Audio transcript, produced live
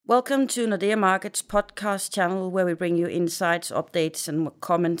Welcome to Nordea Markets podcast channel, where we bring you insights, updates, and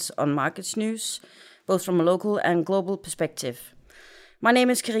comments on markets news, both from a local and global perspective. My name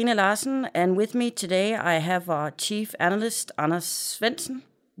is Karina Larsen, and with me today I have our chief analyst, Anders Svendsen.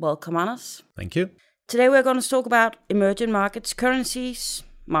 Welcome, Anders. Thank you. Today we're going to talk about emerging markets, currencies,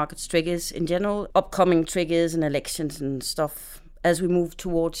 markets triggers in general, upcoming triggers and elections and stuff as we move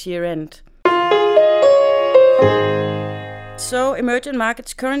towards year end. So, emerging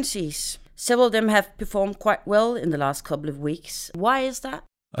markets currencies. Several of them have performed quite well in the last couple of weeks. Why is that?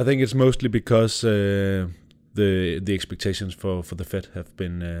 I think it's mostly because the expectations for the Fed have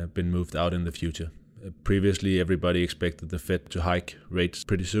been moved out in the future. Previously, everybody expected the Fed to hike rates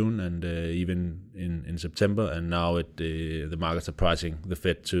pretty soon, and even in September. And now the markets are pricing the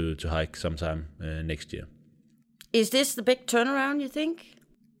Fed to hike sometime next year. Is this the big turnaround, you think?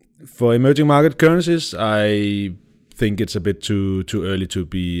 For emerging market currencies, I think it's a bit too early, to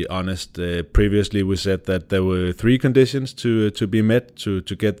be honest. Previously, we said that there were three conditions to be met to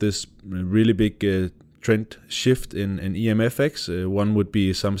get this really big trend shift in EMFX. One would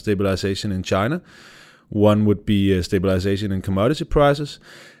be some stabilization in China. One would be stabilization in commodity prices,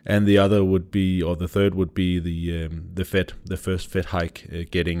 and the other would be, or the third would be the first Fed hike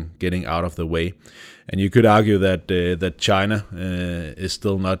getting out of the way. And you could argue that China is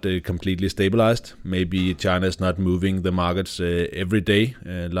still not completely stabilized. Maybe China is not moving the markets every day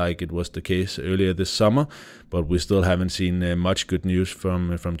like it was the case earlier this summer, but we still haven't seen much good news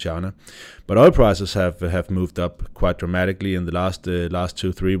from China. But oil prices have moved up quite dramatically in the last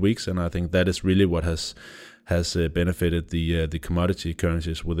 2-3 weeks, and I think that is really what has benefited the commodity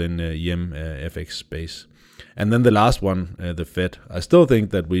currencies within EM FX space. And then the last one, the Fed. I still think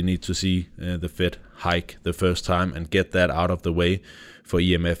that we need to see the Fed hike the first time and get that out of the way for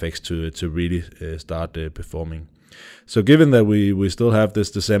EMFX to really start performing. So given that we still have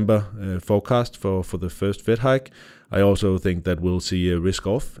this December forecast for the first Fed hike, I also think that we'll see a risk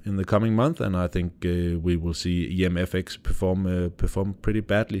off in the coming month, and I think we will see EMFX perform pretty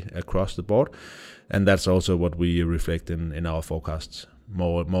badly across the board, and that's also what we reflect in our forecasts.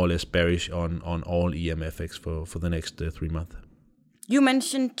 More or less bearish on all EMFX for the next 3 months. You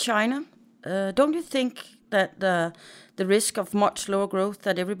mentioned China. Don't you think that the risk of much lower growth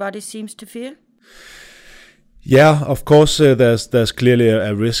that everybody seems to fear? Yeah, of course, there's clearly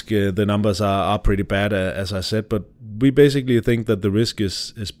a risk. The numbers are pretty bad, as I said, but we basically think that the risk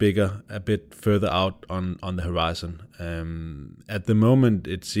is bigger, a bit further out on the horizon. At the moment,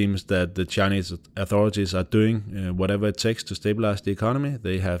 it seems that the Chinese authorities are doing whatever it takes to stabilize the economy.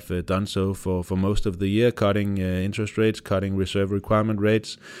 They have done so for most of the year, cutting interest rates, cutting reserve requirement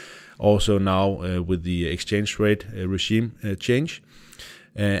rates. Also now with the exchange rate regime change.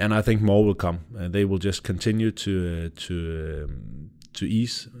 And I think more will come. They will just continue to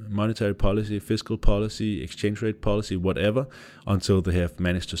ease monetary policy, fiscal policy, exchange rate policy, whatever, until they have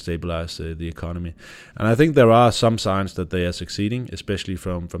managed to stabilize the economy. And I think there are some signs that they are succeeding, especially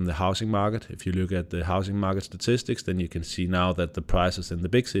from the housing market. If you look at the housing market statistics, then you can see now that the prices in the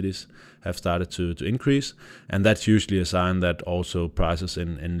big cities have started to increase. And that's usually a sign that also prices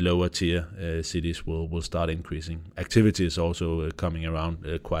in lower tier cities will start increasing. Activity is also coming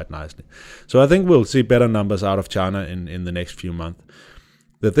around quite nicely. So I think we'll see better numbers out of China in the next few months.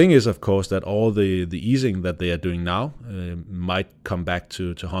 The thing is, of course, that all the easing that they are doing now might come back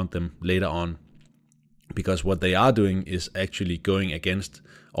to haunt them later on, because what they are doing is actually going against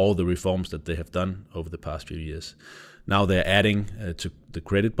all the reforms that they have done over the past few years. Now they're adding to the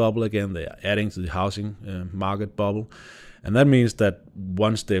credit bubble again, they are adding to the housing market bubble, and that means that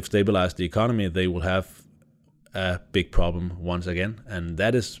once they've stabilized the economy, they will have a big problem once again, and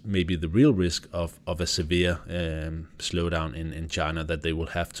that is maybe the real risk of a severe slowdown in China, that they will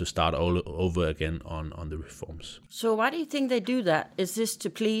have to start all over again on the reforms. So why do you think they do that? Is this to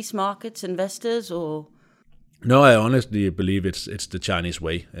please markets, investors, or? No, I honestly believe it's the Chinese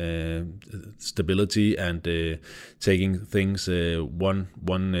way, stability and taking things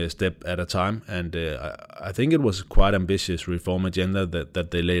one step at a time. And I think it was a quite ambitious reform agenda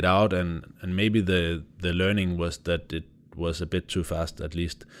that they laid out, and maybe the learning was that it was a bit too fast. At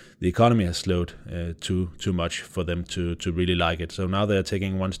least the economy has slowed too much for them to really like it. So now they're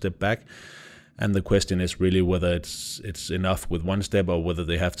taking one step back. And the question is really whether it's enough with one step, or whether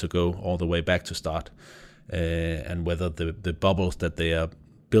they have to go all the way back to start. And whether the bubbles that they are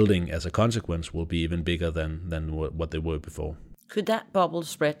building as a consequence will be even bigger than what they were before. Could that bubble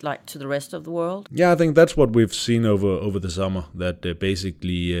spread like to the rest of the world? Yeah, I think that's what we've seen over the summer, that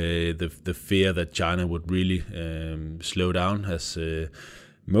basically the fear that China would really slow down has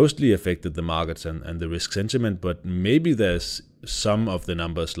mostly affected the markets and the risk sentiment. But maybe there's some of the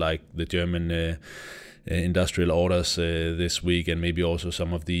numbers like the German industrial orders this week, and maybe also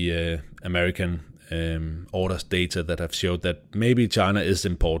some of the American orders data that have showed that maybe China is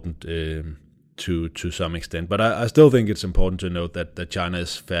important to some extent. But I still think it's important to note that China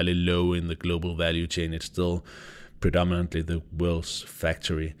is fairly low in the global value chain. It's still predominantly the world's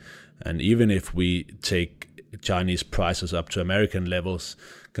factory. And even if we take Chinese prices up to American levels,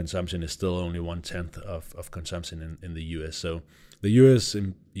 consumption is still only 1/10 of consumption in the US. So the US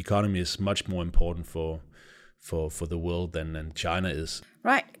economy is much more important for the world than China is.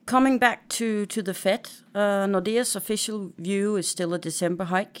 Right. Coming back to the Fed, Nordea's official view is still a December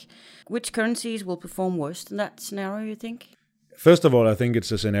hike. Which currencies will perform worst in that scenario, you think? First of all, I think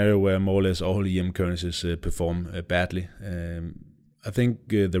it's a scenario where more or less all EM currencies perform badly. I think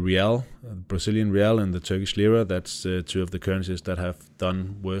the real, the Brazilian real and the Turkish lira, that's two of the currencies that have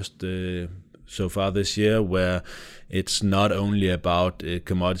done worst so far this year, where it's not only about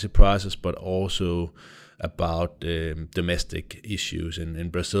commodity prices, but also about domestic issues. In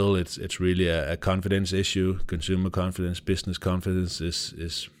Brazil, it's really a confidence issue. Consumer confidence, business confidence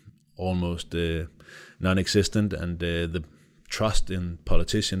is almost non-existent, and the trust in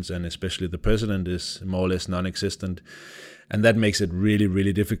politicians and especially the president is more or less non-existent. And that makes it really,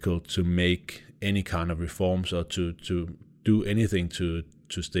 really difficult to make any kind of reforms or to do anything to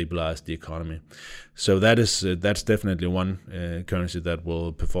stabilize the economy. So that's definitely one currency that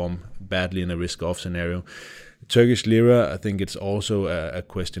will perform badly in a risk-off scenario. Turkish lira, I think it's also a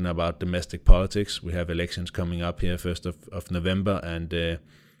question about domestic politics. We have elections coming up here 1st of November, and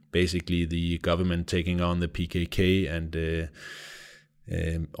basically the government taking on the PKK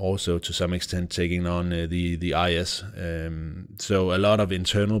and also to some extent taking on the IS. So a lot of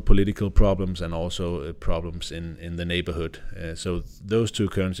internal political problems and also problems in the neighborhood. So those two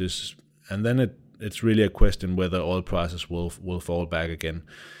currencies, and then it's really a question whether oil prices will fall back again.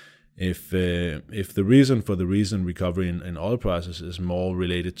 If the reason for the recent recovery in oil prices is more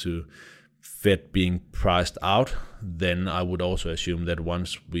related to Fed being priced out, then I would also assume that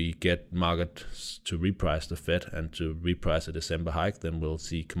once we get markets to reprice the Fed and to reprice the December hike, then we'll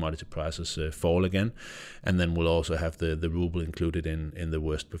see commodity prices fall again, and then we'll also have the ruble included in the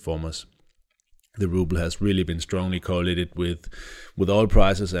worst performers. The ruble has really been strongly correlated with oil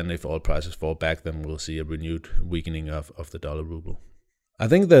prices, and if oil prices fall back, then we'll see a renewed weakening of the dollar ruble. I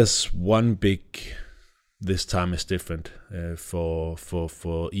think there's one big, this time is different for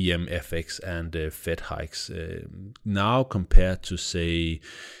EM, FX and Fed hikes. Now compared to, say,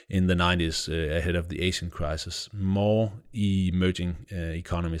 in the 90s ahead of the Asian crisis, more emerging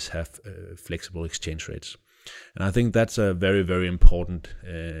economies have flexible exchange rates. And I think that's a very, very important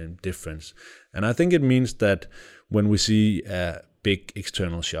difference. And I think it means that when we see a big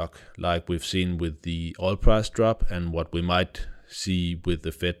external shock, like we've seen with the oil price drop and what we might see with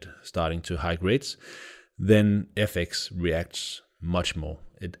the Fed starting to hike rates, then FX reacts much more.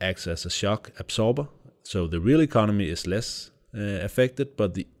 It acts as a shock absorber. So the real economy is less affected,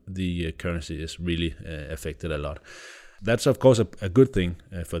 but the currency is really affected a lot. That's, of course, a good thing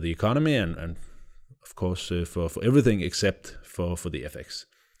for the economy and of course, for everything except for the FX.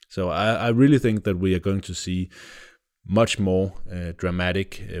 So I really think that we are going to see much more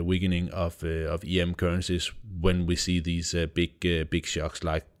dramatic weakening of EM currencies when we see these big shocks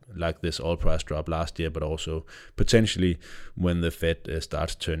like this oil price drop last year, but also potentially when the Fed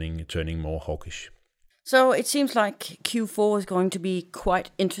starts turning more hawkish. So it seems like Q4 is going to be quite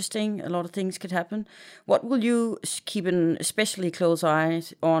interesting. A lot of things could happen. What will you keep an especially close eye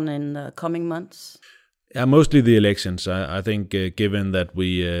on in the coming months? Mostly the elections. I think given that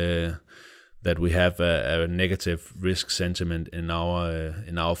we have a negative risk sentiment in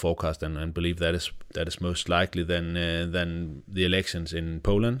our forecast and believe that is most likely, then the elections in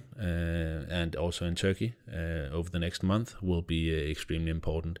Poland and also in Turkey over the next month will be extremely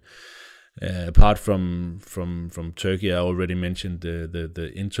important. Apart from Turkey, I already mentioned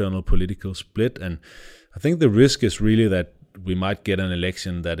the internal political split, and I think the risk is really that we might get an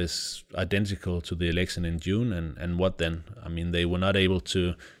election that is identical to the election in June, and what then? I mean, they were not able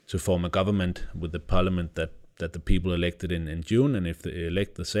to form a government with the parliament that the people elected in June, and if they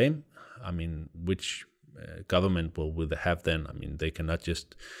elect the same, I mean, which government will they have then? I mean, they cannot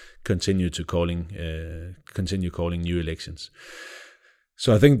just continue calling new elections.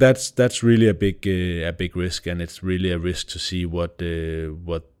 So I think that's really a big risk, and it's really a risk to see what the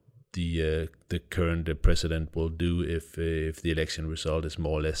current president will do if the election result is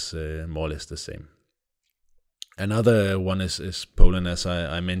more or less the same. Another one is Poland, as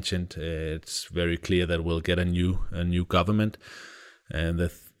I mentioned. It's very clear that we'll get a new government. And the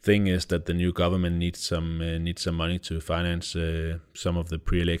thing is that the new government needs some money to finance some of the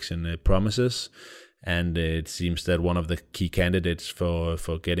pre-election promises, and it seems that one of the key candidates for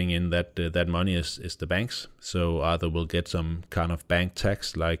getting in that money is the banks. So either we'll get some kind of bank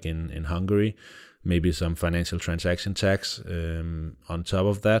tax like in Hungary, maybe some financial transaction tax on top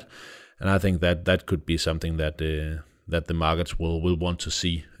of that, and I think that could be something that the markets will want to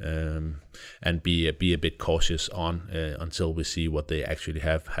see and be a bit cautious on until we see what they actually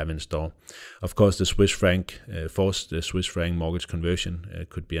have in store. Of course, the Swiss franc Swiss franc mortgage conversion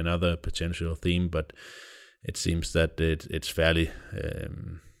could be another potential theme, but it seems that it's fairly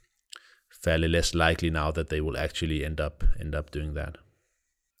less likely now that they will actually end up doing that.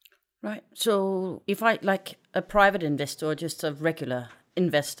 Right. So if I, like a private investor or just a regular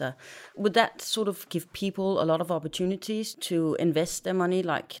investor, would that sort of give people a lot of opportunities to invest their money?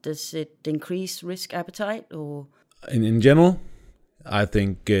 Like, does it increase risk appetite or? In general, I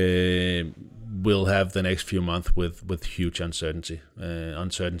think we'll have the next few months with huge uncertainty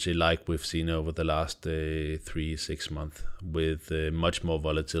like we've seen over the last 3-6 months, with much more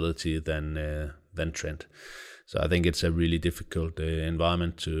volatility than trend. So I think it's a really difficult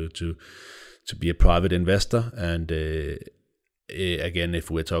environment to be a private investor. And again,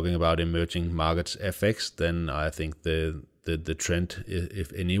 if we're talking about emerging markets FX, then I think the trend,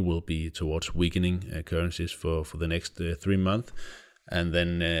 if any, will be towards weakening currencies for the next 3 months. And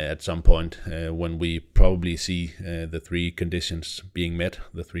then at some point, when we probably see the three conditions being met,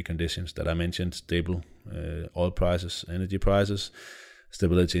 the three conditions that I mentioned: stable oil prices, energy prices,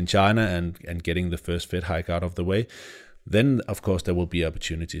 stability in China, and getting the first Fed hike out of the way, then of course there will be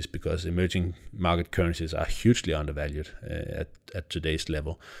opportunities, because emerging market currencies are hugely undervalued at today's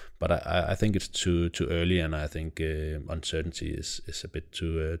level. But I think it's too early, and I think uncertainty is a bit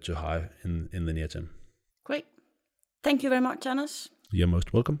too high in the near term. Great. Thank you very much, Anders. You're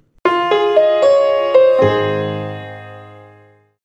most welcome.